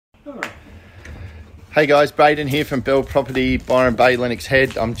Hey guys, Braden here from Bell Property, Byron Bay, Lennox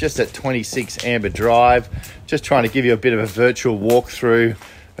Head. I'm just at 26 Amber Drive, just trying to give you a bit of a virtual walkthrough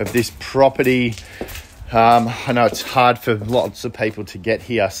of this property. I know it's hard for lots of people to get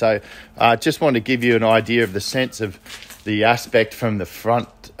here, so I just wanted to give you an idea of the sense of the aspect from the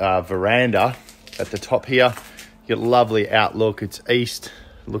front veranda at the top here. You get a lovely outlook. It's east,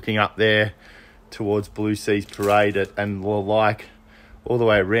 looking up there towards Blue Seas Parade and the like. All the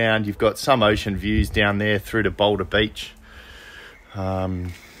way around, you've got some ocean views down there through to Boulder Beach,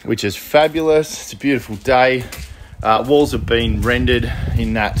 which is fabulous. It's a beautiful day. Walls have been rendered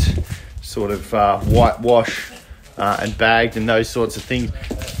in that sort of whitewash and bagged and those sorts of things.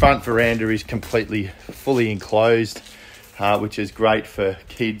 Front veranda is fully enclosed, which is great for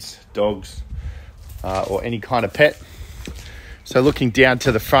kids, dogs, or any kind of pet. So looking down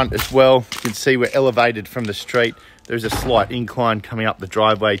to the front as well, you can see we're elevated from the street. There's a slight incline coming up the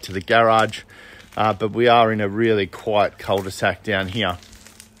driveway to the garage, but we are in a really quiet cul-de-sac down here.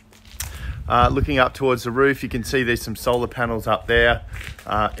 Looking up towards the roof, you can see there's some solar panels up there,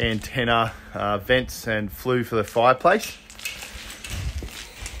 antenna, vents and flue for the fireplace.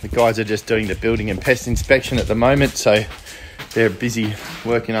 The guys are just doing the building and pest inspection at the moment, so they're busy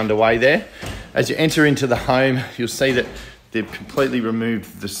working underway there. As you enter into the home, you'll see that they've completely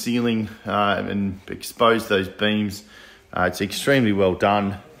removed the ceiling and exposed those beams. It's extremely well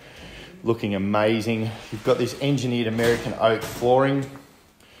done, looking amazing. You've got this engineered American oak flooring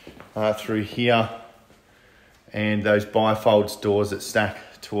through here, and those bifolds doors that stack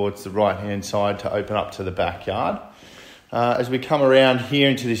towards the right-hand side to open up to the backyard. As we come around here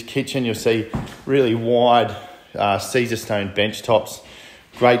into this kitchen, you'll see really wide Caesar stone bench tops,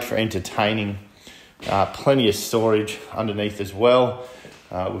 great for entertaining. Plenty of storage underneath as well.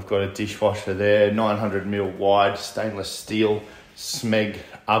 We've got a dishwasher there, 900mm wide stainless steel Smeg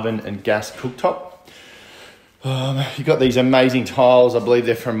oven and gas cooktop. You've got these amazing tiles. I believe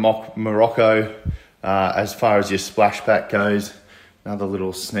they're from Morocco as far as your splashback goes. Another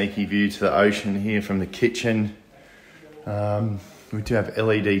little sneaky view to the ocean here from the kitchen. We do have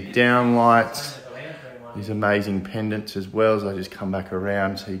LED downlights. These amazing pendants as well, as I just come back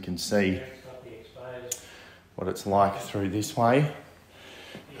around so you can see what it's like through this way.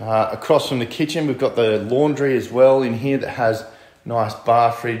 Across from the kitchen, we've got the laundry as well in here that has nice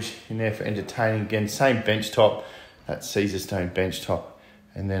bar fridge in there for entertaining. Again, same bench top, that Caesar stone bench top,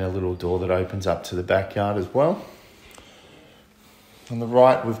 and then a little door that opens up to the backyard as well. On the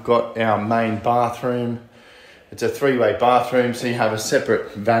right, we've got our main bathroom. It's a three-way bathroom, so you have a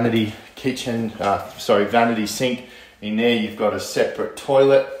separate vanity vanity sink. In there, you've got a separate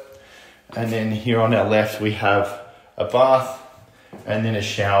toilet. And then here on our left, we have a bath and then a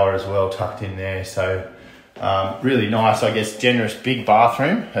shower as well tucked in there. So really nice, I guess, generous big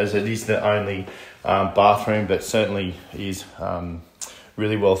bathroom, as it is the only bathroom, but certainly is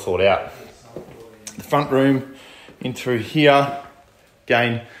really well thought out. The front room in through here,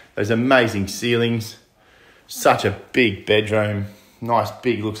 again, those amazing ceilings, such a big bedroom, nice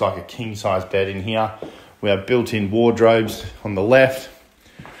big, looks like a king size bed in here. We have built-in wardrobes on the left.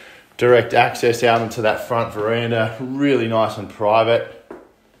 Direct access out into that front veranda, really nice and private.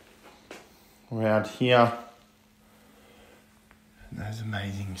 Around here, and those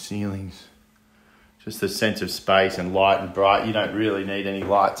amazing ceilings. Just the sense of space and light and bright. You don't really need any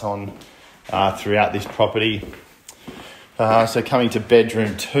lights on throughout this property. So coming to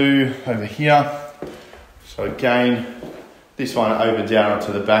bedroom 2 over here. So again, this one opens out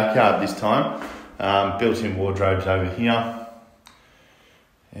onto the backyard this time. Built-in wardrobes over here.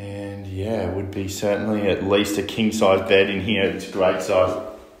 And yeah, it would be certainly at least a king size bed in here. It's a great size.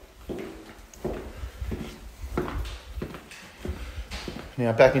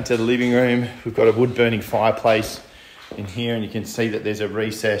 Now back into the living room, we've got a wood burning fireplace in here, and you can see that there's a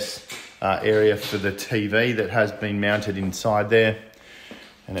recess area for the TV that has been mounted inside there,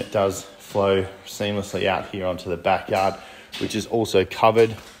 and it does flow seamlessly out here onto the backyard, which is also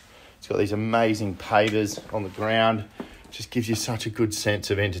covered. It's got these amazing pavers on the ground. Just gives you such a good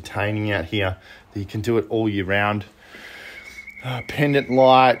sense of entertaining out here that you can do it all year round. Pendant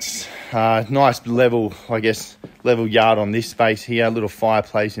lights, nice level yard on this space here, little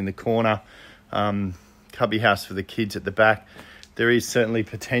fireplace in the corner, cubby house for the kids at the back. There is certainly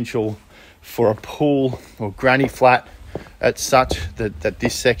potential for a pool or granny flat at such that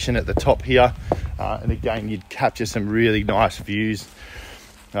this section at the top here, and again, you'd capture some really nice views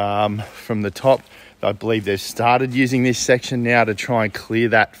from the top. I believe they've started using this section now to try and clear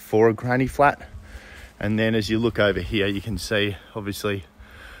that for a granny flat. And then as you look over here, you can see obviously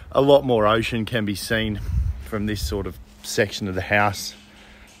a lot more ocean can be seen from this sort of section of the house.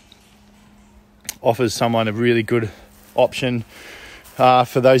 offers someone a really good option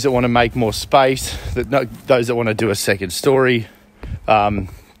for those that want to make more space, those that want to do a second story. You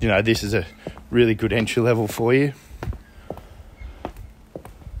know, this is a really good entry level for you.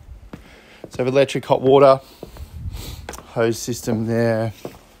 So we have electric hot water hose system there.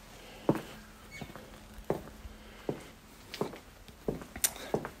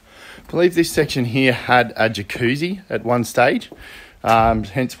 I believe this section here had a jacuzzi at one stage,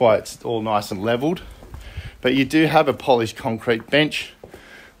 hence why it's all nice and leveled. But you do have a polished concrete bench.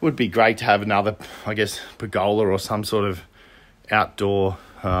 Would be great to have another, I guess, pergola or some sort of outdoor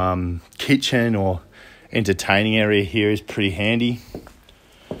kitchen or entertaining area here is pretty handy.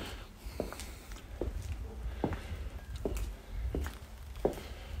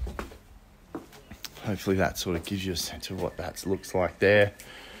 Hopefully that sort of gives you a sense of what that looks like there.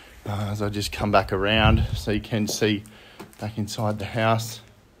 As I just come back around so you can see back inside the house.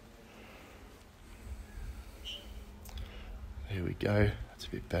 There we go, that's a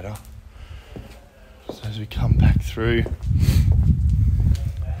bit better. So as we come back through,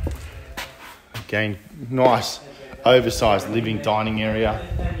 again, nice oversized living dining area.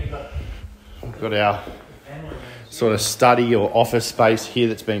 We've got our sort of study or office space here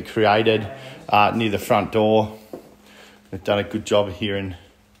that's been created near the front door. They've done a good job here, and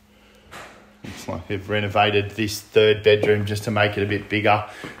looks like they've renovated this third bedroom just to make it a bit bigger.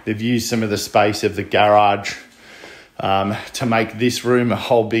 They've used some of the space of the garage to make this room a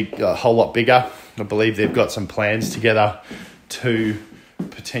whole lot bigger. I believe they've got some plans together to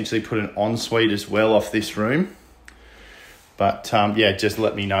potentially put an ensuite as well off this room. But yeah, just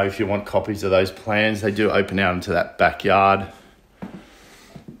let me know if you want copies of those plans. They do open out into that backyard.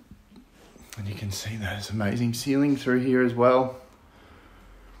 And you can see those amazing ceiling through here as well.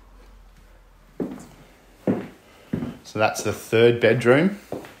 So that's the third bedroom.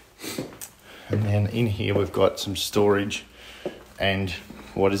 And then in here we've got some storage and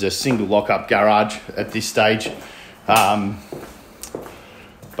what is a single lock-up garage at this stage. But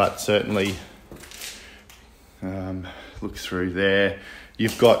certainly look through there.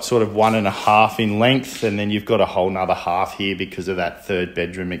 You've got sort of 1.5 in length, and then you've got a whole nother half here because of that third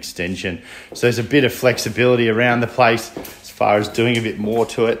bedroom extension. So there's a bit of flexibility around the place as far as doing a bit more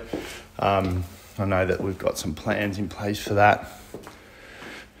to it. I know that we've got some plans in place for that.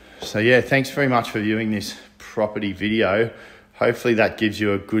 So yeah, thanks very much for viewing this property video. Hopefully that gives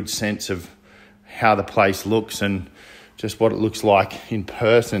you a good sense of how the place looks and just what it looks like in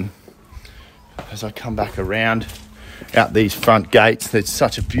person. As I come back around out these front gates, there's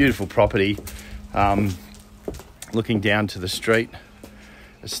such a beautiful property looking down to the street.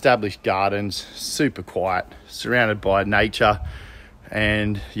 Established gardens, super quiet, surrounded by nature,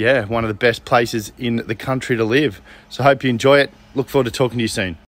 and yeah, one of the best places in the country to live. So I hope you enjoy it. Look forward to talking to you soon.